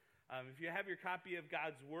If you have your copy of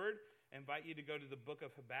God's Word, I invite you to go to the book of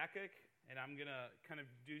Habakkuk, and I'm going to kind of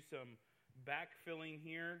do some backfilling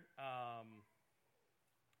here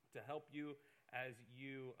to help you as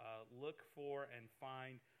you look for and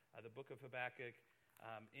find the book of Habakkuk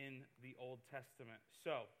in the Old Testament.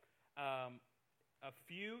 So, a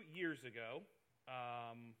few years ago,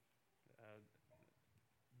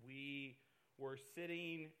 we were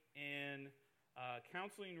sitting in a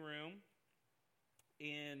counseling room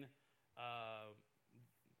in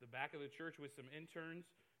the back of the church with some interns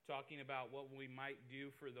talking about what we might do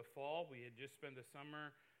for the fall. We had just spent the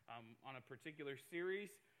summer on a particular series,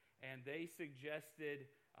 and they suggested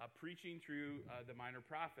preaching through the minor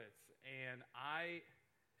prophets. And I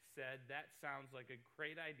said, that sounds like a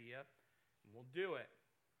great idea, and we'll do it.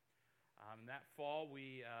 That fall,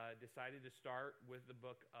 we decided to start with the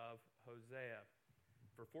book of Hosea.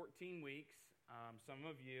 For 14 weeks, some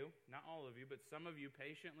of you, not all of you, but some of you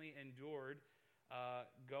patiently endured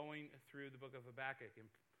going through the book of Habakkuk. And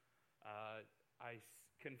I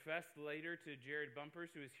confessed later to Jared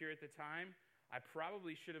Bumpers, who was here at the time, I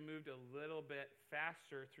probably should have moved a little bit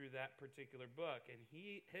faster through that particular book. And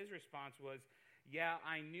his response was, yeah,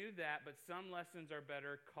 I knew that, but some lessons are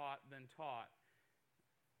better caught than taught.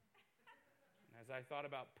 And as I thought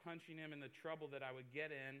about punching him in the trouble that I would get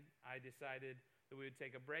in, I decided that we would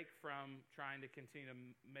take a break from trying to continue to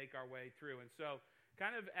make our way through. And so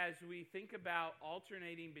kind of as we think about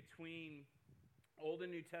alternating between Old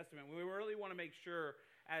and New Testament, we really want to make sure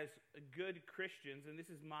as good Christians, and this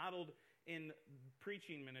is modeled in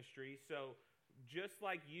preaching ministry, so just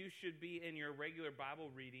like you should be in your regular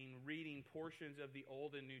Bible reading portions of the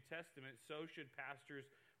Old and New Testament, so should pastors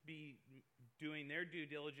be doing their due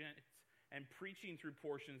diligence and preaching through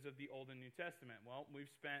portions of the Old and New Testament. Well,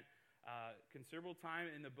 we've spent considerable time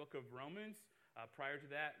in the book of Romans. Prior to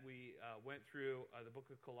that, we went through the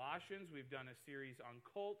book of Colossians. We've done a series on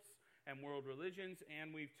cults and world religions,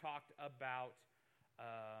 and we've talked about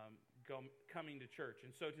coming to church.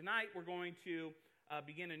 And so tonight we're going to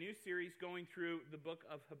begin a new series going through the book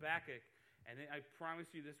of Habakkuk. And I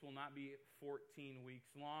promise you this will not be 14 weeks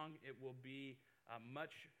long. It will be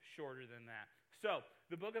much shorter than that. So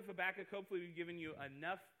the book of Habakkuk, hopefully we've given you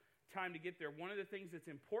enough time to get there. One of the things that's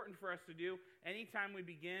important for us to do anytime we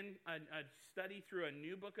begin a study through a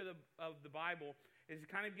new book of the Bible is to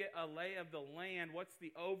kind of get a lay of the land. What's the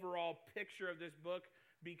overall picture of this book?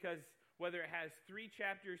 Because whether it has 3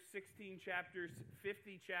 chapters, 16 chapters,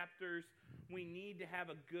 50 chapters, we need to have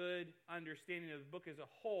a good understanding of the book as a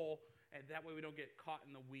whole, and that way we don't get caught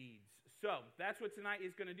in the weeds. So that's what tonight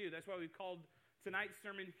is going to do. That's why we've called tonight's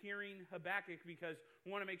sermon Hearing Habakkuk, because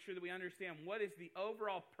we want to make sure that we understand what is the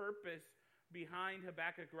overall purpose behind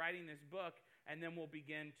Habakkuk writing this book, and then we'll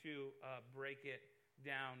begin to break it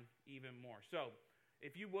down even more. So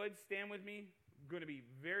if you would, stand with me. We're going to be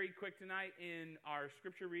very quick tonight in our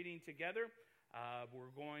scripture reading together. We're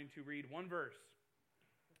going to read one verse.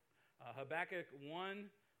 Habakkuk 1:1.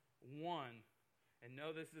 And no,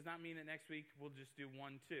 this does not mean that next week we'll just do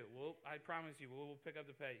 1:2. I promise you, we'll pick up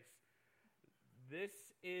the pace. This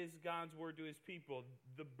is God's word to his people.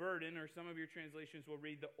 The burden, or some of your translations will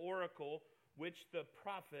read the oracle, which the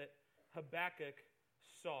prophet Habakkuk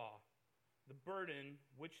saw. The burden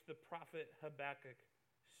which the prophet Habakkuk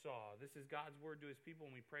saw. This is God's word to his people,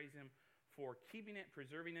 and we praise him for keeping it,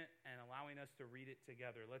 preserving it, and allowing us to read it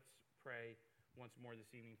together. Let's pray once more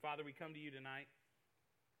this evening. Father, we come to you tonight,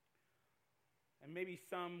 and maybe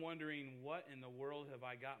some wondering, what in the world have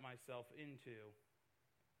I got myself into?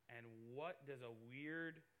 And what does a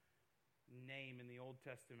weird name in the Old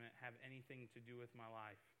Testament have anything to do with my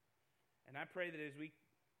life? And I pray that as we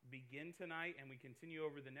begin tonight and we continue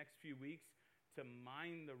over the next few weeks to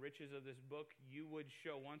mine the riches of this book, you would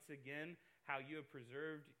show once again how you have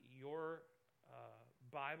preserved your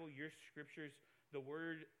Bible, your scriptures, the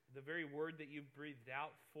very word that you've breathed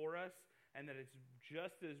out for us, and that it's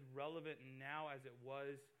just as relevant now as it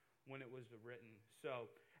was when it was written.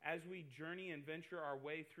 So as we journey and venture our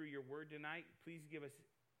way through your word tonight, please give us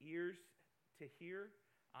ears to hear,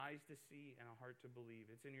 eyes to see, and a heart to believe.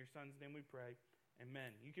 It's in your Son's name we pray.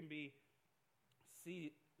 Amen. You can be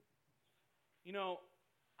seated. You know,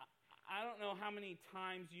 I don't know how many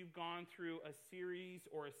times you've gone through a series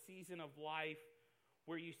or a season of life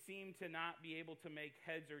where you seem to not be able to make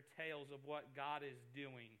heads or tails of what God is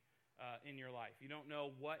doing in your life. You don't know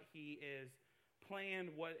what he is planned,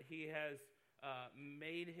 what he has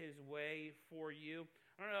made his way for you.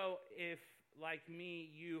 I don't know if, like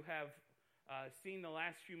me, you have seen the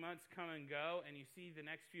last few months come and go, and you see the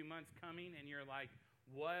next few months coming, and you're like,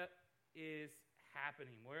 what is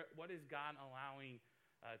happening? What is God allowing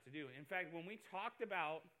to do? In fact, when we talked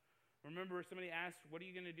about Remember, somebody asked, what are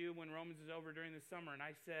you going to do when Romans is over during the summer? And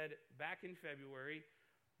I said, back in February,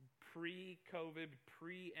 pre-COVID,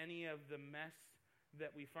 pre-any of the mess that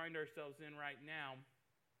we find ourselves in right now,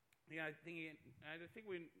 I think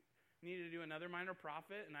we need to do another minor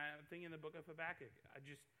prophet, and I'm thinking the book of Habakkuk. I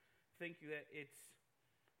just think that it's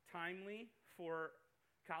timely for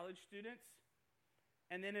college students.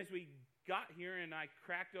 And then as we got here and I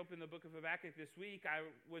cracked open the book of Habakkuk this week, I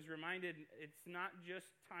was reminded it's not just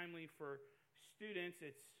timely for students,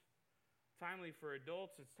 it's timely for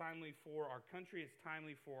adults, it's timely for our country, it's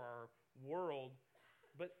timely for our world.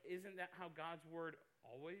 But isn't that how God's word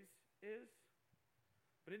always is?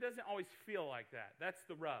 But it doesn't always feel like that. That's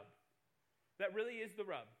the rub. That really is the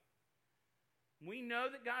rub. We know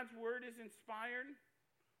that God's word is inspired.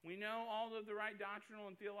 We know all of the right doctrinal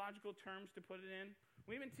and theological terms to put it in.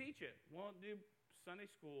 We even teach it. We'll do Sunday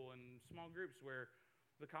school and small groups where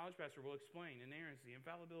the college pastor will explain inerrancy,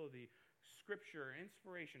 infallibility, scripture,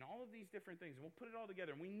 inspiration, all of these different things. And we'll put it all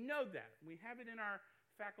together. And we know that. We have it in our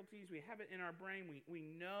faculties. We have it in our brain. We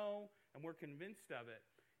know and we're convinced of it.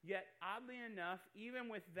 Yet, oddly enough, even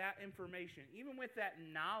with that information, even with that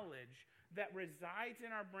knowledge that resides in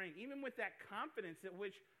our brain, even with that confidence at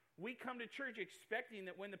which we come to church expecting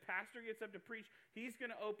that when the pastor gets up to preach, he's going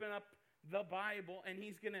to open up the Bible and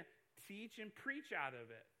he's going to teach and preach out of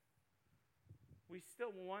it, we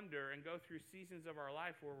still wonder and go through seasons of our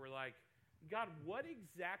life where we're like, God, what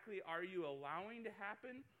exactly are you allowing to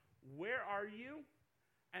happen? Where are you?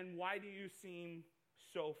 And why do you seem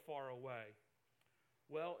so far away?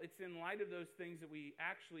 Well, it's in light of those things that we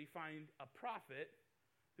actually find a prophet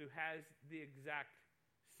who has the exact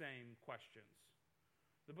same questions.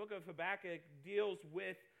 The book of Habakkuk deals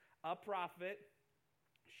with a prophet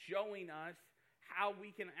showing us how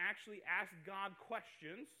we can actually ask God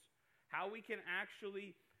questions, how we can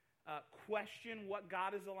actually question what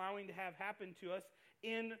God is allowing to have happen to us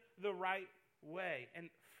in the right way. And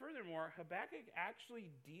furthermore, Habakkuk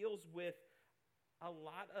actually deals with a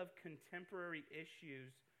lot of contemporary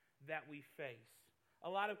issues that we face, a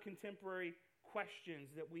lot of contemporary questions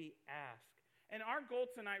that we ask. And our goal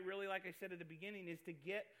tonight, really, like I said at the beginning, is to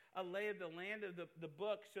get a lay of the land of the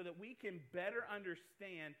book so that we can better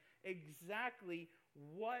understand exactly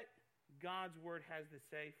what God's word has to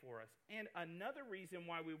say for us. And another reason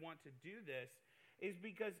why we want to do this is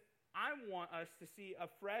because I want us to see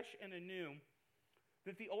afresh and anew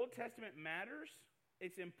that the Old Testament matters,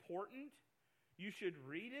 it's important, you should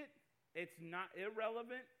read it. It's not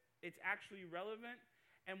irrelevant. It's actually relevant.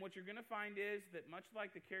 And what you're going to find is that much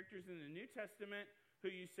like the characters in the New Testament who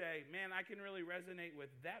you say, man, I can really resonate with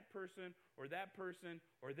that person, or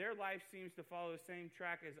their life seems to follow the same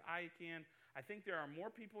track as I can. I think there are more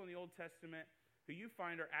people in the Old Testament who you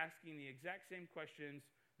find are asking the exact same questions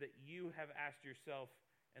that you have asked yourself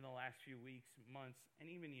in the last few weeks, months, and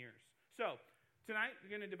even years. So, tonight,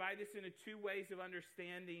 we're going to divide this into two ways of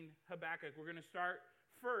understanding Habakkuk. We're going to start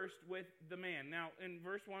first with the man. Now, in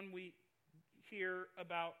verse 1, we hear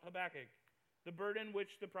about Habakkuk, the burden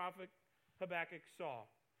which the prophet Habakkuk saw.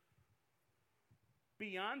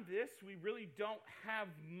 Beyond this, we really don't have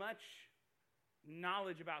much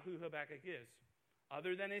knowledge about who Habakkuk is,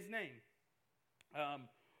 other than his name.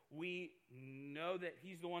 We know that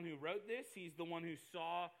he's the one who wrote this. He's the one who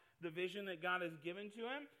saw the vision that God has given to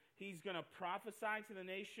him. He's going to prophesy to the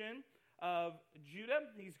nation of Judah.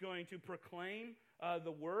 He's going to proclaim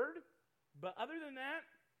the word. But other than that,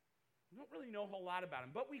 we don't really know a whole lot about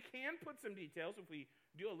him. But we can put some details if we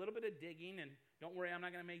do a little bit of digging. And don't worry, I'm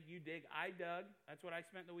not going to make you dig. I dug. That's what I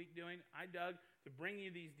spent the week doing. I dug to bring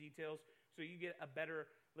you these details so you get a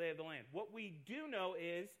better lay of the land. What we do know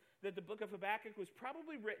is that the book of Habakkuk was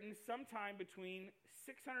probably written sometime between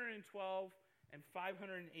 612 and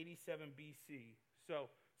 587 BC.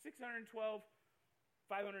 So 612,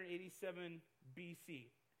 587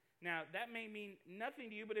 BC. Now, that may mean nothing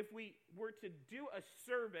to you, but if we were to do a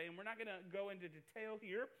survey, and we're not going to go into detail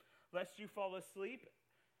here, lest you fall asleep,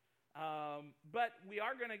 but we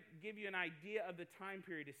are going to give you an idea of the time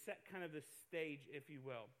period to set kind of the stage, if you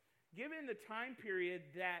will. Given the time period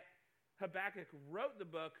that Habakkuk wrote the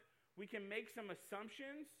book, we can make some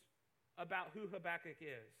assumptions about who Habakkuk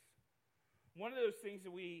is. One of those things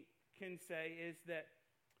that we can say is that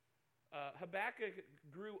Habakkuk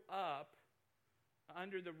grew up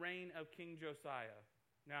under the reign of King Josiah.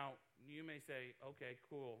 Now, you may say, okay,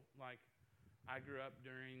 cool, like, I grew up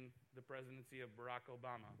during the presidency of Barack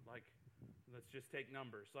Obama. Like, let's just take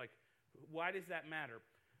numbers. Like, why does that matter?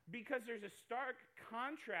 Because there's a stark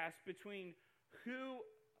contrast between who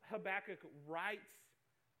Habakkuk writes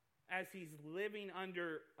as he's living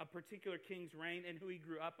under a particular king's reign and who he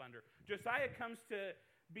grew up under. Josiah comes to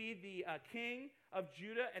be the king of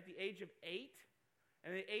Judah at the age of 8.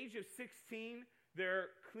 And at the age of 16, they're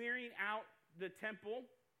clearing out the temple,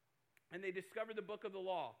 and they discover the book of the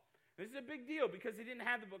law. This is a big deal because they didn't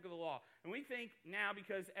have the book of the law. And we think now,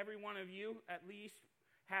 because every one of you at least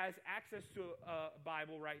has access to a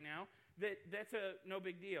Bible right now, that's no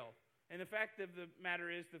big deal. And the fact of the matter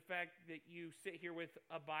is, the fact that you sit here with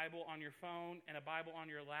a Bible on your phone and a Bible on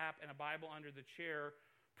your lap and a Bible under the chair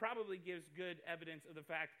probably gives good evidence of the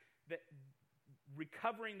fact that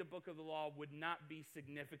recovering the book of the law would not be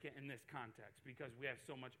significant in this context because we have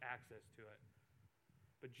so much access to it.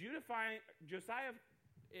 But Josiah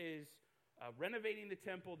is renovating the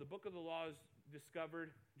temple. The book of the law is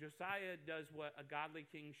discovered. Josiah does what a godly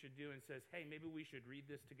king should do and says, hey, maybe we should read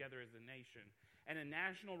this together as a nation. And a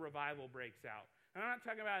national revival breaks out. And I'm not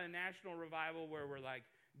talking about a national revival where we're like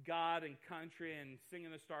God and country and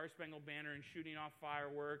singing the Star-Spangled Banner and shooting off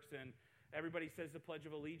fireworks and everybody says the Pledge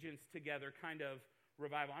of Allegiance together kind of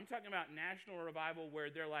revival. I'm talking about national revival where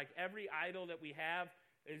they're like, every idol that we have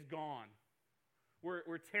is gone.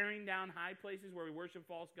 We're tearing down high places where we worship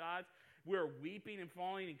false gods. We're weeping and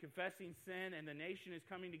falling and confessing sin, and the nation is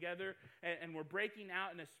coming together, and we're breaking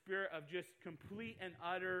out in a spirit of just complete and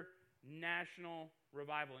utter national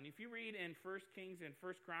revival. And if you read in 1 Kings and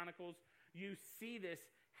 1 Chronicles, you see this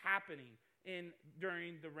happening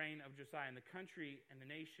during the reign of Josiah. And the country and the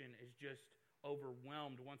nation is just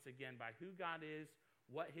overwhelmed once again by who God is,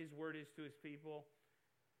 what his word is to his people.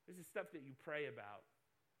 This is stuff that you pray about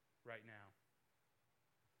right now.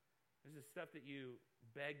 This is stuff that you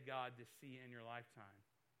beg God to see in your lifetime.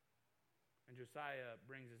 And Josiah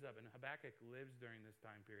brings this up. And Habakkuk lives during this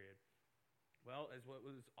time period. Well, as what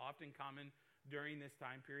was often common during this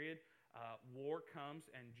time period, war comes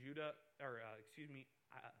and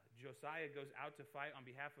Josiah goes out to fight on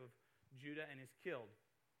behalf of Judah and is killed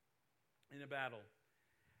in a battle.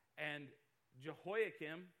 And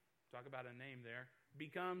Jehoiakim, talk about a name there,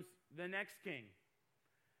 becomes the next king.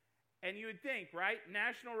 And you would think, right?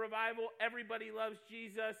 National revival, everybody loves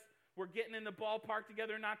Jesus. We're getting in the ballpark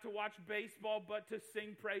together not to watch baseball, but to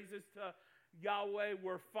sing praises to Yahweh.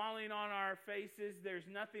 We're falling on our faces. There's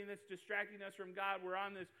nothing that's distracting us from God. We're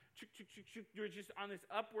on this, we're just on this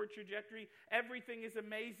upward trajectory. Everything is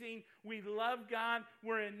amazing. We love God.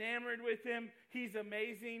 We're enamored with him. He's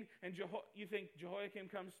amazing. And you think Jehoiakim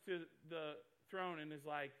comes to the throne and is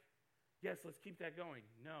like, yes, let's keep that going.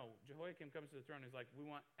 No, Jehoiakim comes to the throne and is like, we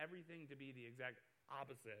want everything to be the exact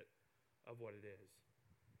opposite of what it is.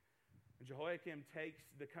 And Jehoiakim takes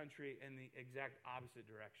the country in the exact opposite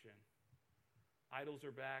direction. Idols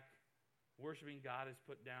are back. Worshiping God is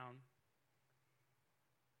put down.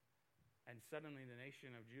 And suddenly the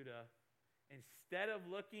nation of Judah, instead of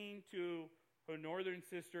looking to her northern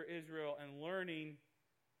sister Israel and learning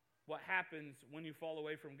what happens when you fall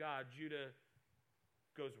away from God, Judah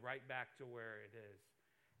goes right back to where it is.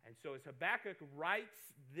 And so as Habakkuk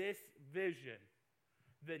writes this vision,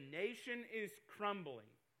 the nation is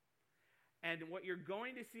crumbling. And what you're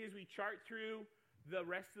going to see as we chart through the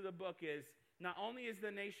rest of the book is not only is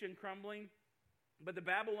the nation crumbling, but the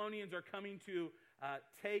Babylonians are coming to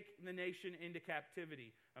take the nation into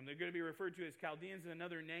captivity. They're going to be referred to as Chaldeans,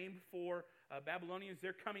 another name for Babylonians.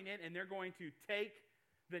 They're coming in and they're going to take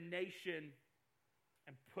the nation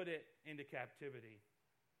and put it into captivity.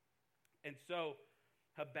 And so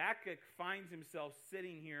Habakkuk finds himself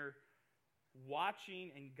sitting here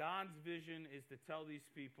watching, and God's vision is to tell these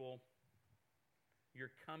people,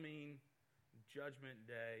 your coming judgment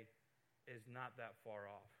day is not that far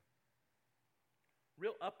off.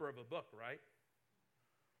 Real upper of a book, right?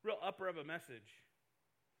 Real upper of a message.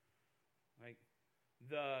 Like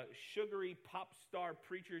the sugary pop star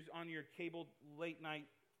preachers on your cable late night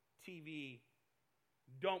TV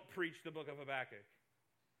don't preach the book of Habakkuk.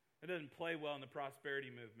 It doesn't play well in the prosperity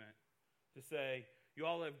movement to say, you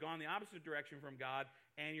all have gone the opposite direction from God,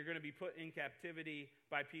 and you're going to be put in captivity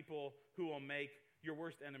by people who will make your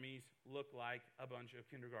worst enemies look like a bunch of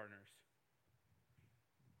kindergartners.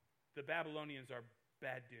 The Babylonians are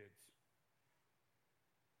bad dudes.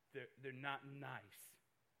 They're not nice.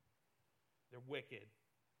 They're wicked.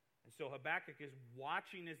 And so Habakkuk is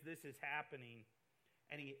watching as this is happening,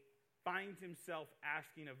 and he finds himself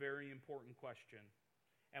asking a very important question.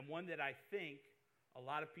 And one that I think a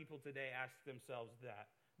lot of people today ask themselves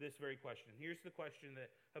this very question. Here's the question that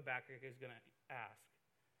Habakkuk is going to ask.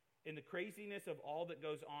 In the craziness of all that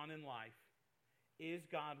goes on in life, is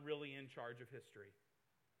God really in charge of history?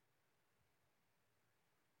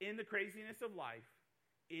 In the craziness of life,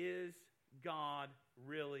 is God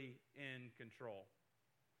really in control?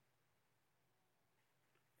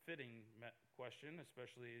 Fitting question,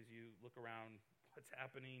 especially as you look around what's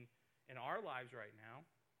happening in our lives right now.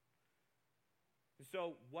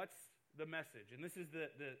 So what's the message? And this is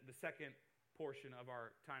the second portion of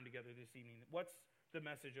our time together this evening. What's the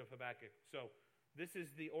message of Habakkuk? So this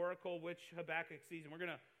is the oracle which Habakkuk sees. And we're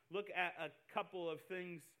going to look at a couple of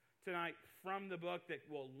things tonight from the book that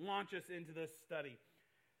will launch us into this study.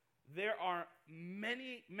 There are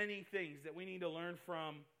many, many things that we need to learn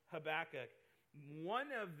from Habakkuk. One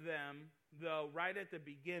of them, though, right at the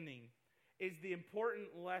beginning, is the important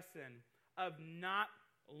lesson of not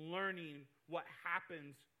learning what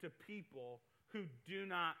happens to people who do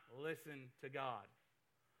not listen to God.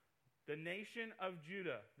 The nation of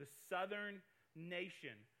Judah, the southern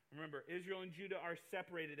nation, remember, Israel and Judah are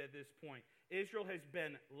separated at this point. Israel has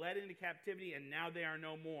been led into captivity, and now they are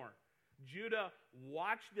no more. Judah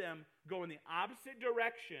watched them go in the opposite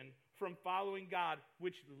direction from following God,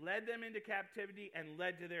 which led them into captivity and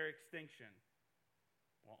led to their extinction.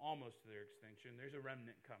 Well, almost to their extinction. There's a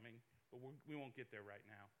remnant coming, but we won't get there right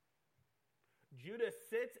now. Judah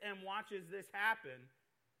sits and watches this happen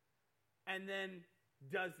and then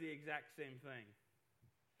does the exact same thing.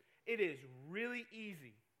 It is really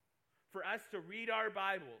easy for us to read our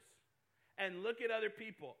Bibles and look at other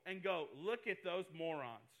people and go, look at those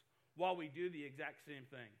morons, while we do the exact same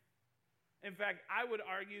thing. In fact, I would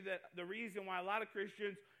argue that the reason why a lot of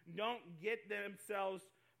Christians don't get themselves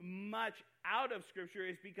much out of Scripture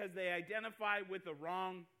is because they identify with the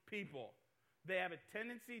wrong people. They have a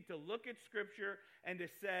tendency to look at Scripture and to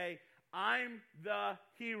say, I'm the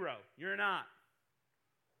hero. You're not.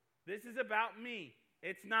 This is about me.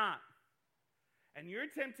 It's not. And your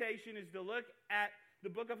temptation is to look at the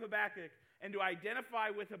book of Habakkuk and to identify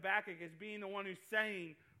with Habakkuk as being the one who's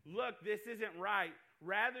saying, look, this isn't right,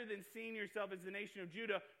 rather than seeing yourself as the nation of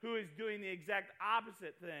Judah who is doing the exact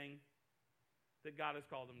opposite thing that God has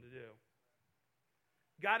called them to do.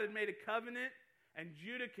 God had made a covenant, and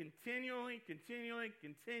Judah continually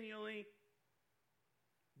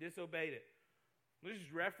disobeyed it. Let's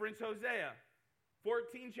just reference Hosea.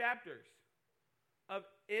 14 chapters of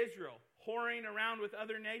Israel whoring around with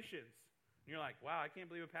other nations. And you're like, wow, I can't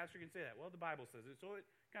believe a pastor can say that. Well, the Bible says it, so it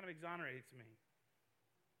kind of exonerates me.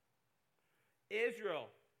 Israel,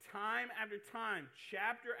 time after time,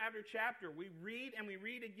 chapter after chapter, we read and we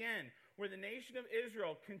read again where the nation of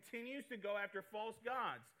Israel continues to go after false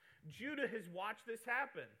gods. Judah has watched this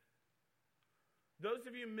happen. Those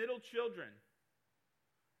of you middle children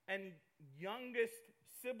and youngest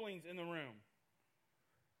siblings in the room,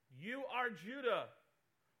 you are Judah,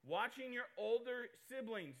 watching your older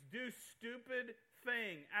siblings do stupid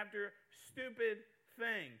thing after stupid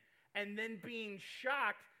thing, and then being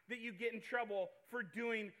shocked that you get in trouble for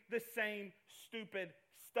doing the same stupid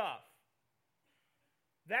stuff.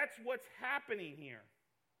 That's what's happening here.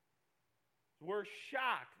 We're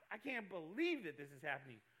shocked. I can't believe that this is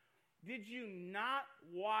happening. Did you not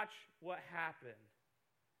watch what happened?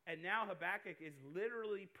 And now Habakkuk is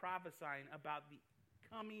literally prophesying about the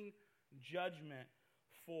coming judgment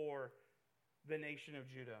for the nation of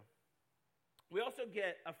Judah. We also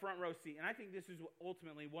get a front row seat, and I think this is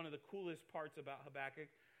ultimately one of the coolest parts about Habakkuk,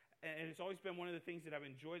 and it's always been one of the things that I've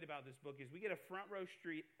enjoyed about this book, is we get a front row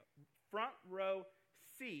seat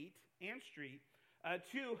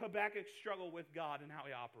to Habakkuk's struggle with God and how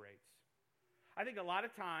he operates. I think a lot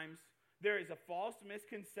of times there is a false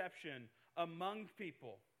misconception among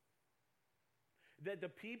people that the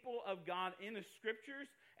people of God in the Scriptures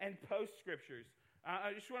and post-Scriptures,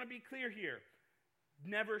 I just want to be clear here,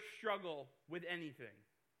 never struggle with anything.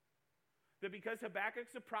 That because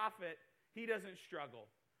Habakkuk's a prophet, he doesn't struggle.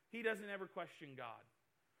 He doesn't ever question God.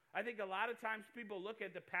 I think a lot of times people look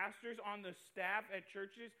at the pastors on the staff at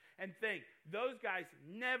churches and think, those guys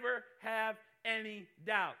never have any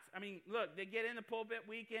doubts. I mean, look, they get in the pulpit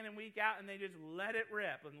week in and week out and they just let it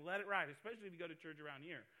rip and let it ride, especially if you go to church around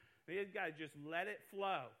here. These guys just let it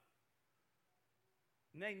flow.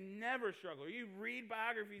 And they never struggle. You read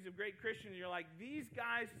biographies of great Christians, you're like, these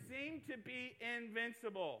guys seem to be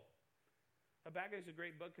invincible. Habakkuk is a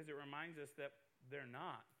great book because it reminds us that they're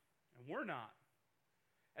not, and we're not.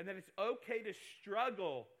 And that it's okay to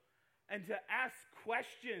struggle and to ask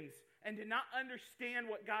questions and to not understand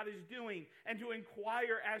what God is doing and to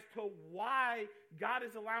inquire as to why God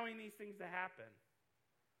is allowing these things to happen.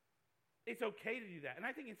 It's okay to do that. And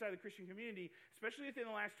I think inside the Christian community, especially within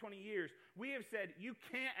the last 20 years, we have said you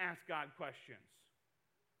can't ask God questions.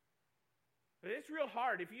 But it's real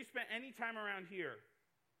hard. If you spent any time around here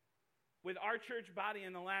with our church body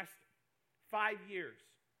in the last 5 years,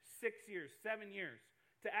 6 years, 7 years,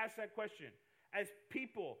 to ask that question, as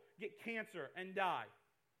people get cancer and die,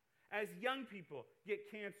 as young people get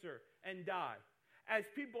cancer and die, as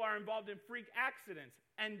people are involved in freak accidents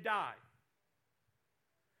and die.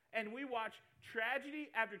 And we watch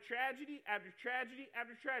tragedy after tragedy after tragedy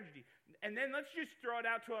after tragedy. And then let's just throw it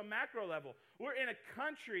out to a macro level. We're in a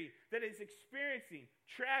country that is experiencing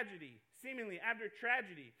tragedy, seemingly after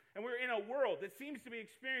tragedy. And we're in a world that seems to be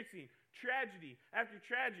experiencing tragedy after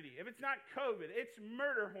tragedy. If it's not COVID, it's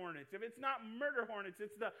murder hornets. If it's not murder hornets,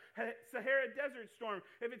 it's the Sahara Desert Storm.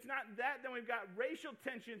 If it's not that, then we've got racial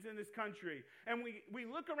tensions in this country. And we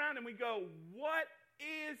look around and we go, what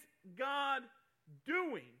is God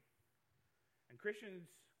doing? And Christians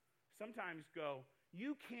sometimes go,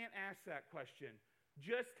 you can't ask that question.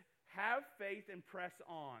 Just have faith and press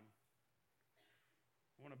on.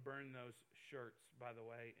 I want to burn those shirts, by the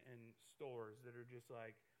way, in stores that are just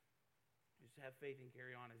like, just have faith and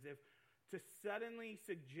carry on, as if to suddenly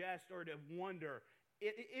suggest or to wonder,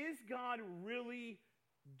 is God really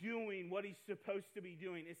doing what he's supposed to be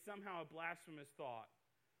doing? Is somehow a blasphemous thought.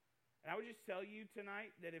 And I would just tell you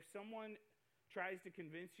tonight that if someone tries to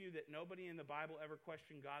convince you that nobody in the Bible ever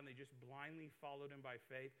questioned God and they just blindly followed him by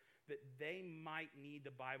faith, that they might need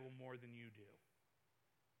the Bible more than you do.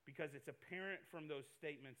 Because it's apparent from those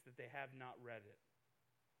statements that they have not read it.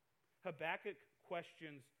 Habakkuk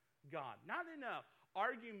questions God. Not in an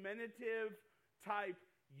argumentative type,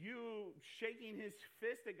 you shaking his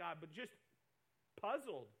fist at God, but just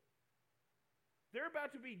puzzled. They're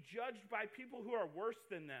about to be judged by people who are worse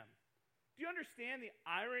than them. Do you understand the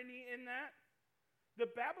irony in that? The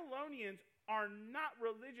Babylonians are not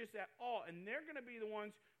religious at all, and they're going to be the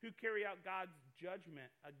ones who carry out God's judgment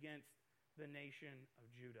against the nation of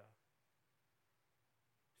Judah.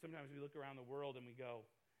 Sometimes we look around the world and we go,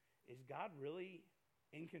 is God really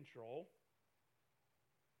in control?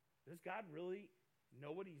 Does God really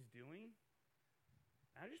know what he's doing?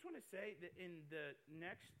 And I just want to say that in the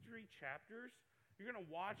next 3 chapters, you're going to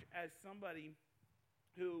watch as somebody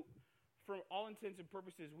who, for all intents and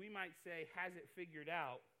purposes, we might say has it figured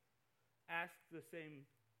out, ask the same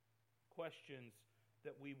questions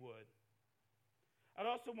that we would. I'd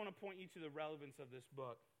also want to point you to the relevance of this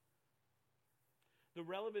book. The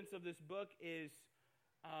relevance of this book is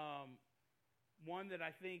one that I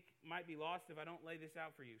think might be lost if I don't lay this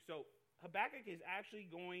out for you. So Habakkuk is actually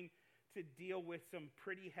going to deal with some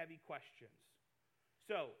pretty heavy questions.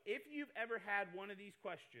 So if you've ever had one of these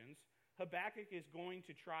questions, Habakkuk is going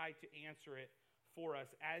to try to answer it for us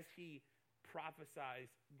as he prophesies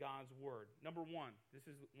God's word. Number 1, this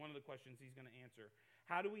is one of the questions he's going to answer.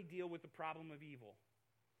 How do we deal with the problem of evil?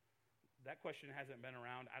 That question hasn't been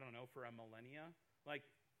around, I don't know, for a millennia. Like,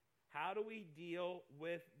 how do we deal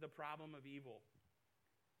with the problem of evil?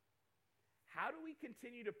 How do we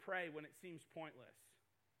continue to pray when it seems pointless?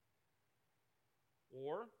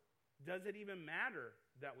 Or does it even matter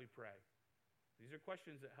that we pray? These are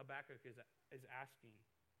questions that Habakkuk is asking.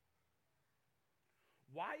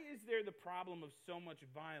 Why is there the problem of so much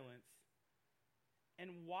violence?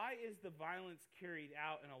 And why is the violence carried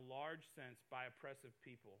out in a large sense by oppressive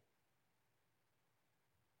people?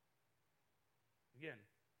 Again,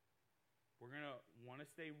 we're going to want to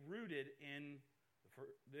stay rooted in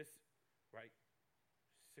this, right,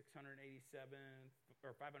 687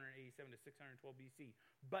 or 587 to 612 BC.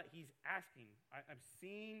 But he's asking, I'm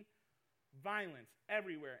seeing violence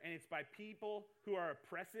everywhere, and it's by people who are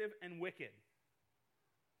oppressive and wicked.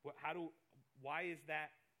 Why is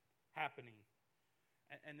that happening?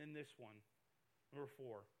 And then this one, number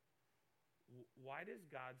 4. Why does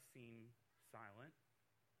God seem silent?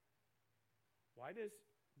 Why does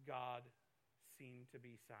God seem to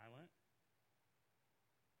be silent?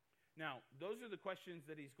 Now, those are the questions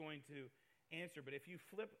that he's going to answer, but if you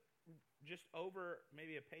flip just over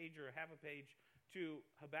maybe a page or half a page to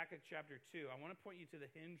Habakkuk chapter 2, I want to point you to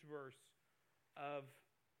the hinge verse of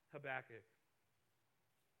Habakkuk.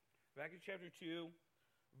 Habakkuk chapter 2,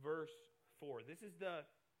 verse 4. This is the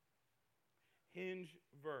hinge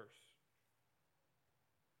verse.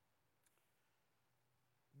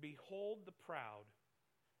 Behold the proud,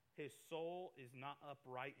 his soul is not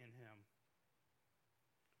upright in him,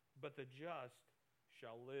 but the just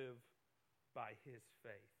shall live by his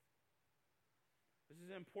faith. This is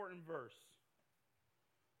an important verse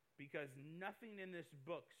because nothing in this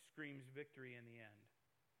book screams victory in the end.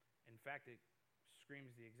 In fact, it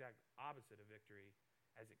screams the exact opposite of victory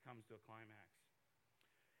as it comes to a climax.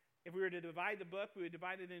 If we were to divide the book, we would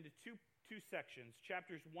divide it into two sections.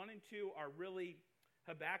 Chapters 1 and 2 are really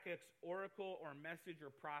Habakkuk's oracle or message or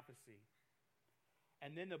prophecy.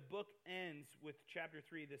 And then the book ends with chapter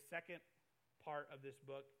 3, the second part of this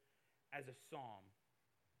book, as a psalm.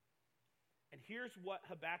 And here's what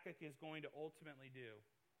Habakkuk is going to ultimately do.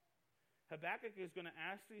 Habakkuk is going to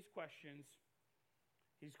ask these questions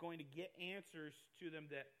He's going to get answers to them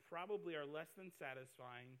that probably are less than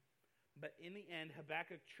satisfying, but in the end,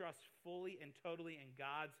 Habakkuk trusts fully and totally in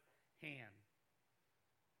God's hand.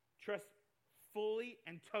 Trust fully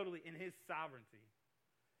and totally in his sovereignty,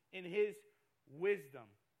 in his wisdom,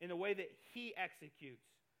 in the way that he executes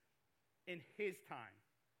in his time,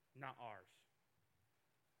 not ours.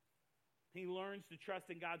 He learns to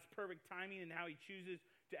trust in God's perfect timing and how he chooses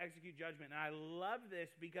to execute judgment. And I love this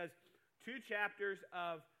because 2 chapters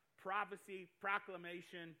of prophecy,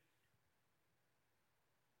 proclamation,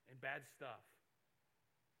 and bad stuff.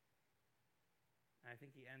 And I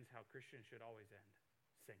think he ends how Christians should always end,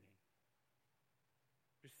 singing.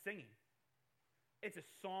 Just singing. It's a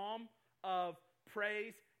psalm of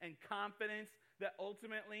praise and confidence that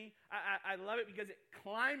ultimately, I love it because it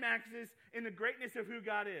climaxes in the greatness of who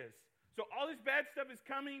God is. So all this bad stuff is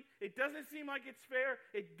coming. It doesn't seem like it's fair.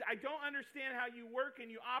 I don't understand how you work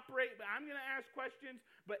and you operate, but I'm going to ask questions.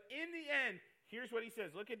 But in the end, here's what he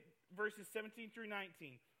says. Look at verses 17 through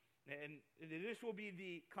 19. And this will be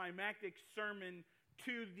the climactic sermon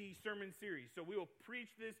to the sermon series. So we will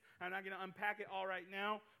preach this. I'm not going to unpack it all right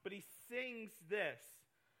now, but he sings this.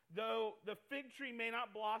 Though the fig tree may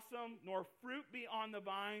not blossom, nor fruit be on the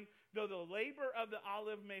vine, though the labor of the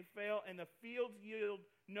olive may fail, and the fields yield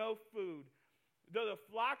no food, though the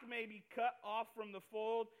flock may be cut off from the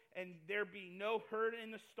fold, and there be no herd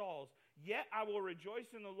in the stalls, yet I will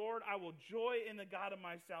rejoice in the Lord. I will joy in the God of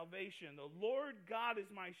my salvation. The Lord God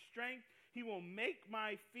is my strength. He will make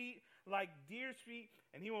my feet like deer's feet,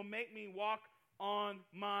 and he will make me walk on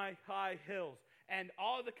my high hills. And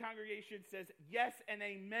all of the congregation says yes and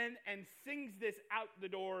amen and sings this out the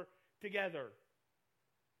door together.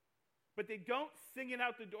 But they don't sing it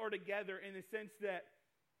out the door together in the sense that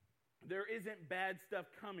there isn't bad stuff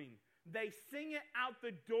coming. They sing it out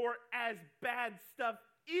the door as bad stuff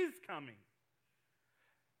is coming.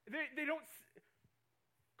 They don't.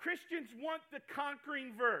 Christians want the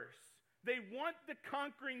conquering verse. They want the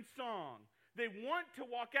conquering song. They want to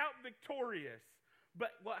walk out victorious.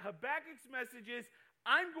 But what Habakkuk's message is,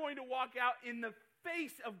 I'm going to walk out in the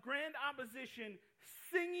face of grand opposition,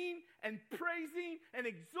 singing and praising and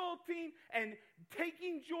exulting and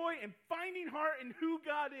taking joy and finding heart in who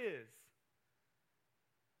God is.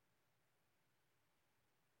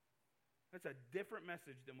 That's a different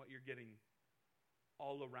message than what you're getting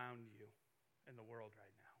all around you in the world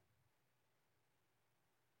right now.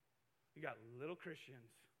 You got little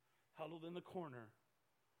Christians huddled in the corner.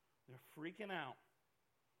 They're freaking out.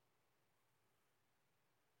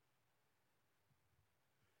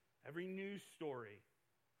 Every news story,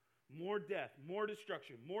 more death, more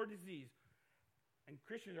destruction, more disease. And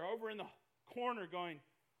Christians are over in the corner going,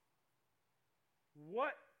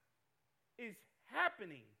 what is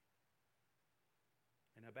happening?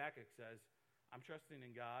 And Habakkuk says, I'm trusting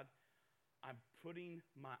in God. I'm putting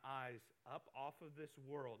my eyes up off of this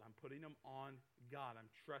world. I'm putting them on God. I'm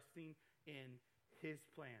trusting in his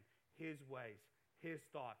plan, his ways, his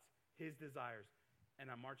thoughts, his desires. And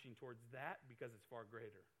I'm marching towards that because it's far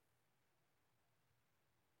greater.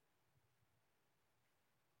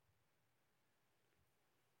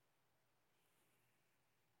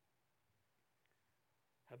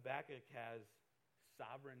 Habakkuk has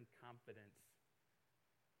sovereign confidence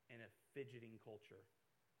in a fidgeting culture.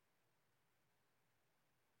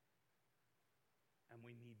 And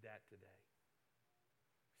we need that today.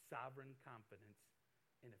 Sovereign confidence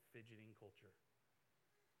in a fidgeting culture.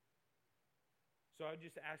 So I would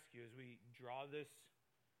just ask you as we draw this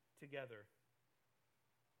together,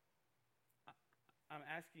 I'm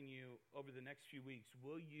asking you over the next few weeks,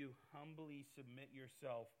 will you humbly submit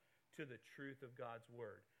yourself to the truth of God's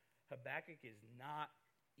word? Habakkuk is not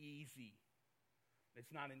easy.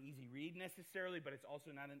 It's not an easy read necessarily, but it's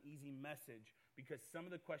also not an easy message because some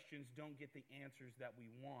of the questions don't get the answers that we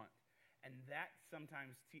want. And that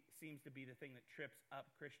sometimes seems to be the thing that trips up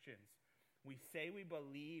Christians. We say we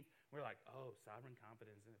believe, we're like, oh, sovereign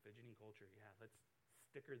confidence in a fidgeting culture. Yeah, let's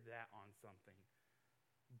sticker that on something.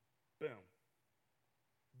 Boom.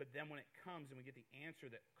 But then when it comes and we get the answer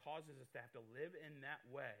that causes us to have to live in that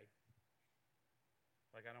way,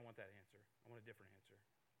 like, I don't want that answer. I want a different answer.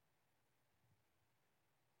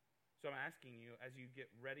 So I'm asking you, as you get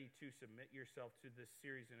ready to submit yourself to this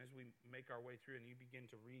series, and as we make our way through and you begin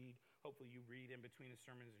to read, hopefully you read in between the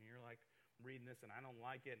sermons and you're like, reading this and I don't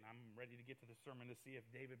like it and I'm ready to get to the sermon to see if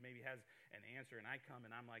David maybe has an answer, and I come and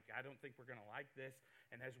I'm like, I don't think we're going to like this.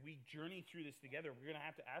 And as we journey through this together, we're going to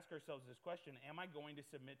have to ask ourselves this question: am I going to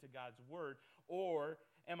submit to God's word, or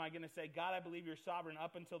am I going to say, God, I believe you're sovereign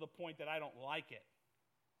up until the point that I don't like it?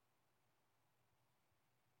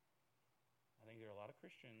 I think there are a lot of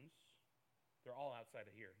Christians They're all outside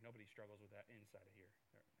of here. Nobody struggles with that inside of here.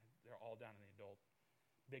 They're all down in the adult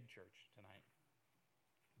big church tonight.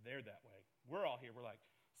 They're that way. We're all here. We're like,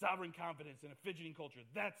 sovereign confidence in a fidgeting culture.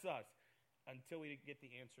 That's us. Until we get the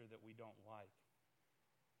answer that we don't like.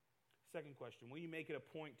 Second question, will you make it a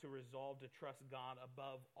point to resolve to trust God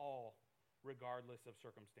above all, regardless of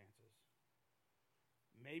circumstances?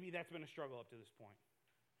 Maybe that's been a struggle up to this point.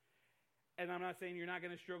 And I'm not saying you're not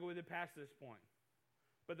going to struggle with it past this point.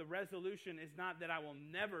 But the resolution is not that I will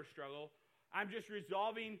never struggle. I'm just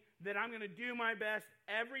resolving that I'm going to do my best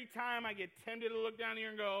every time I get tempted to look down here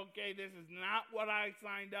and go, okay, this is not what I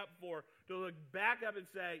signed up for. To look back up and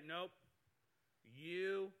say, nope,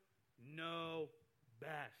 you know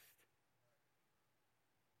best.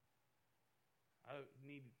 I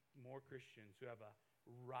need more Christians who have a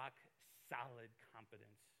rock-solid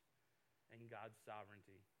confidence in God's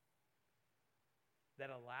sovereignty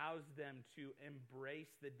that allows them to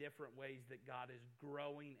embrace the different ways that God is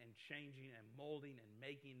growing and changing and molding and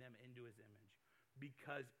making them into his image.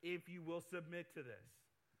 Because if you will submit to this,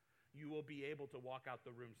 you will be able to walk out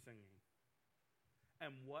the room singing.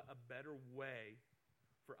 And what a better way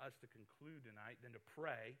for us to conclude tonight than to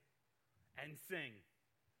pray and sing.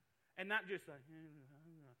 And not just like,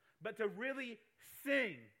 but to really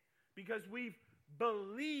sing, because we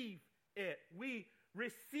believe it. We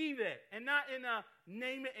receive it, and not in a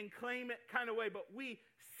name it and claim it kind of way, but we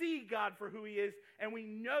see God for who he is, and we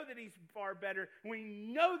know that he's far better, and we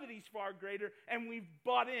know that he's far greater, and we've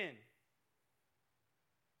bought in.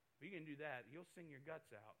 If you can do that, you'll sing your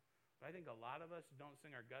guts out. But I think a lot of us don't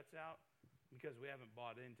sing our guts out because we haven't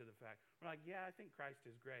bought into the fact. We're like, yeah, I think Christ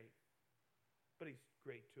is great, but he's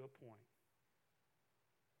great to a point.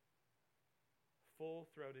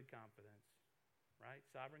 Full-throated confidence, right?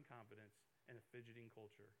 Sovereign confidence in a fidgeting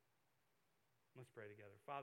culture. Let's pray together. Father,